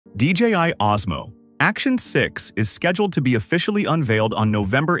DJI Osmo Action 6 is scheduled to be officially unveiled on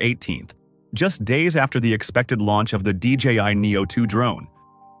November 18th, just days after the expected launch of the DJI Neo 2 drone.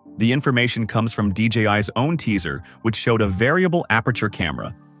 The information comes from DJI's own teaser, which showed a variable aperture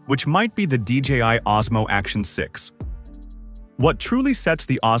camera, which might be the DJI Osmo Action 6. What truly sets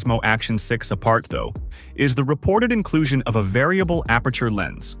the Osmo Action 6 apart, though, is the reported inclusion of a variable aperture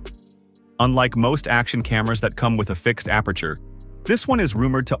lens. Unlike most action cameras that come with a fixed aperture, this one is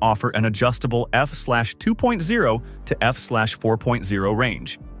rumored to offer an adjustable f/2.0 to f/4.0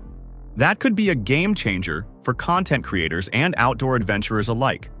 range. That could be a game changer for content creators and outdoor adventurers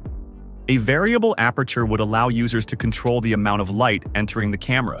alike. A variable aperture would allow users to control the amount of light entering the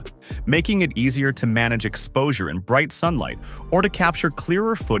camera, making it easier to manage exposure in bright sunlight or to capture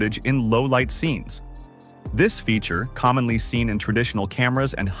clearer footage in low-light scenes. This feature, commonly seen in traditional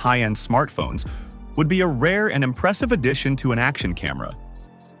cameras and high-end smartphones, would be a rare and impressive addition to an action camera.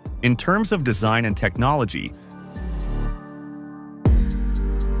 In terms of design and technology,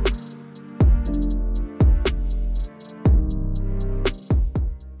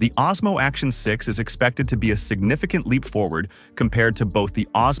 the Osmo Action 6 is expected to be a significant leap forward compared to both the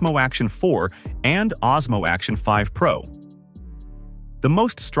Osmo Action 4 and Osmo Action 5 Pro. The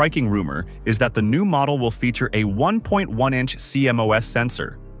most striking rumor is that the new model will feature a 1.1-inch CMOS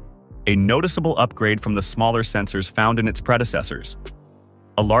sensor, a noticeable upgrade from the smaller sensors found in its predecessors.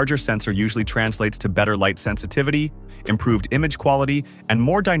 A larger sensor usually translates to better light sensitivity, improved image quality, and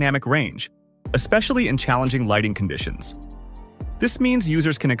more dynamic range, especially in challenging lighting conditions. This means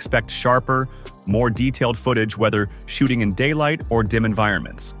users can expect sharper, more detailed footage whether shooting in daylight or dim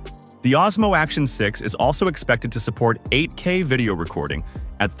environments. The Osmo Action 6 is also expected to support 8K video recording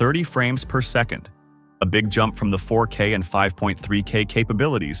at 30 frames per second, a big jump from the 4K and 5.3K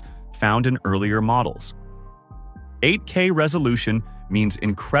capabilities found in earlier models. 8K resolution means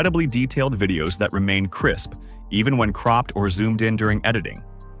incredibly detailed videos that remain crisp, even when cropped or zoomed in during editing.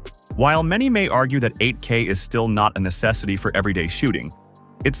 While many may argue that 8K is still not a necessity for everyday shooting,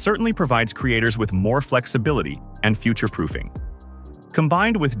 it certainly provides creators with more flexibility and future-proofing.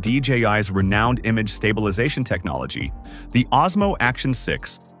 Combined with DJI's renowned image stabilization technology, the Osmo Action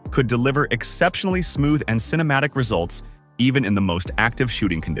 6 could deliver exceptionally smooth and cinematic results even in the most active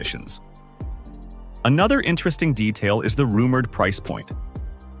shooting conditions. Another interesting detail is the rumored price point.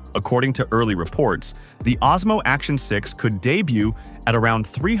 According to early reports, the Osmo Action 6 could debut at around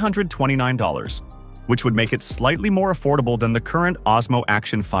 $329, which would make it slightly more affordable than the current Osmo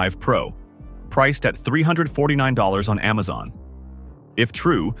Action 5 Pro, priced at $349 on Amazon. If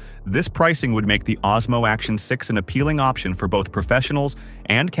true, this pricing would make the Osmo Action 6 an appealing option for both professionals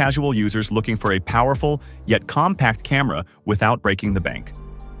and casual users looking for a powerful yet compact camera without breaking the bank.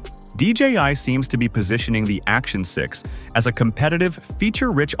 DJI seems to be positioning the Action 6 as a competitive,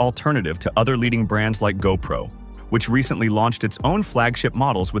 feature-rich alternative to other leading brands like GoPro, which recently launched its own flagship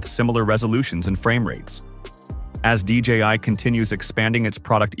models with similar resolutions and frame rates. As DJI continues expanding its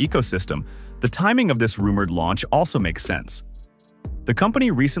product ecosystem, the timing of this rumored launch also makes sense. The company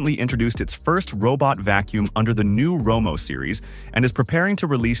recently introduced its first robot vacuum under the new Romo series and is preparing to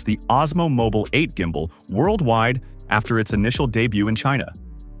release the Osmo Mobile 8 gimbal worldwide after its initial debut in China.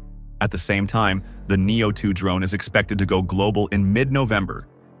 At the same time, the Neo 2 drone is expected to go global in mid-November.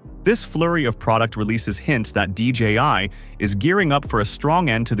 This flurry of product releases hints that DJI is gearing up for a strong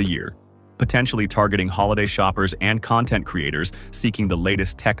end to the year, potentially targeting holiday shoppers and content creators seeking the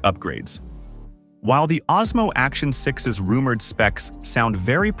latest tech upgrades. While the Osmo Action 6's rumored specs sound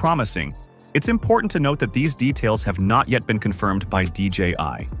very promising, it's important to note that these details have not yet been confirmed by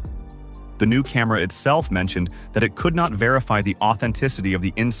DJI. The new camera itself mentioned that it could not verify the authenticity of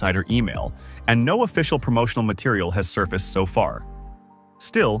the insider email, and no official promotional material has surfaced so far.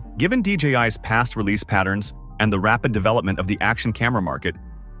 Still, given DJI's past release patterns and the rapid development of the action camera market,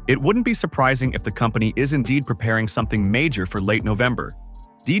 it wouldn't be surprising if the company is indeed preparing something major for late November.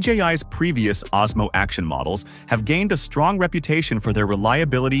 DJI's previous Osmo Action models have gained a strong reputation for their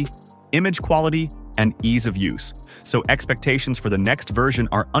reliability, image quality, and ease of use, so expectations for the next version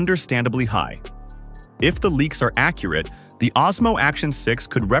are understandably high. If the leaks are accurate, the Osmo Action 6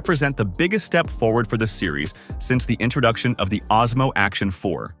 could represent the biggest step forward for the series since the introduction of the Osmo Action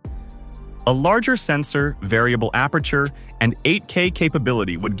 4. A larger sensor, variable aperture, and 8K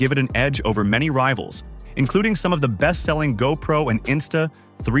capability would give it an edge over many rivals, including some of the best-selling GoPro and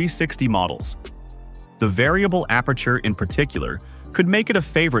Insta360 models. The variable aperture in particular could make it a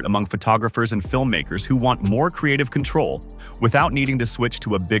favorite among photographers and filmmakers who want more creative control without needing to switch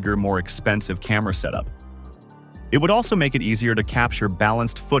to a bigger, more expensive camera setup. It would also make it easier to capture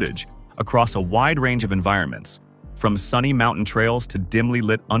balanced footage across a wide range of environments, from sunny mountain trails to dimly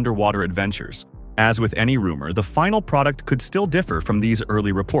lit underwater adventures. As with any rumor, the final product could still differ from these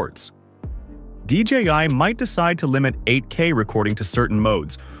early reports. DJI might decide to limit 8K recording to certain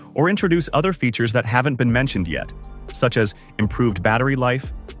modes, or introduce other features that haven't been mentioned yet, such as improved battery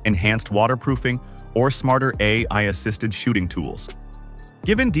life, enhanced waterproofing, or smarter AI-assisted shooting tools.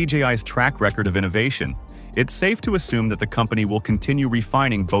 Given DJI's track record of innovation, it's safe to assume that the company will continue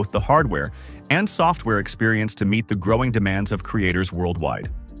refining both the hardware and software experience to meet the growing demands of creators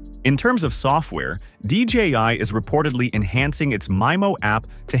worldwide. In terms of software, DJI is reportedly enhancing its MIMO app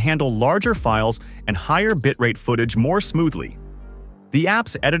to handle larger files and higher bitrate footage more smoothly. The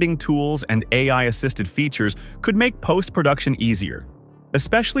app's editing tools and AI-assisted features could make post-production easier,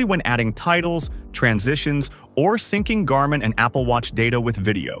 especially when adding titles, transitions, or syncing Garmin and Apple Watch data with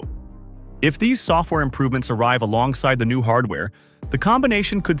video. If these software improvements arrive alongside the new hardware, the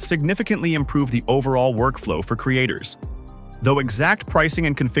combination could significantly improve the overall workflow for creators, though exact pricing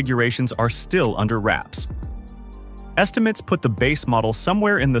and configurations are still under wraps. Estimates put the base model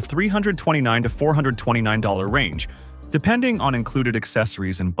somewhere in the $329 to $429 range, depending on included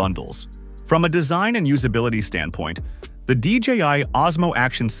accessories and bundles. From a design and usability standpoint, the DJI Osmo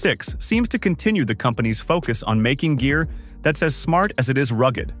Action 6 seems to continue the company's focus on making gear that's as smart as it is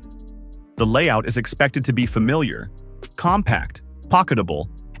rugged. The layout is expected to be familiar, compact, pocketable,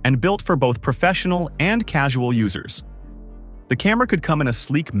 and built for both professional and casual users. The camera could come in a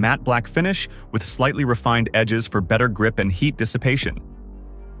sleek matte black finish with slightly refined edges for better grip and heat dissipation.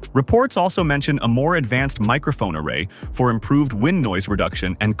 Reports also mention a more advanced microphone array for improved wind noise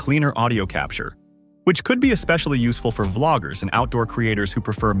reduction and cleaner audio capture, which could be especially useful for vloggers and outdoor creators who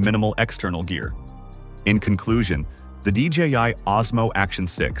prefer minimal external gear. In conclusion, the DJI Osmo Action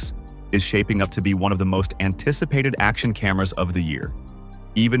 6 is shaping up to be one of the most anticipated action cameras of the year,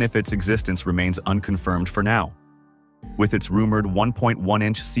 even if its existence remains unconfirmed for now. With its rumored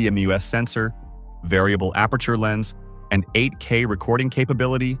 1.1-inch CMUS sensor, variable aperture lens, and 8K recording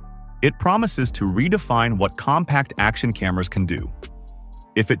capability, it promises to redefine what compact action cameras can do.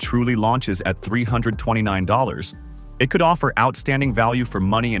 If it truly launches at $329, it could offer outstanding value for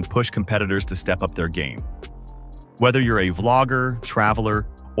money and push competitors to step up their game. Whether you're a vlogger, traveler,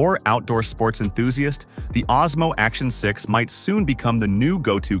 or outdoor sports enthusiast, the Osmo Action 6 might soon become the new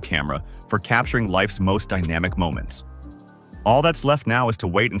go-to camera for capturing life's most dynamic moments. All that's left now is to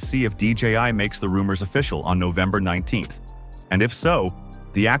wait and see if DJI makes the rumors official on November 19th. And if so,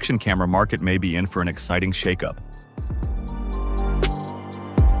 the action camera market may be in for an exciting shakeup.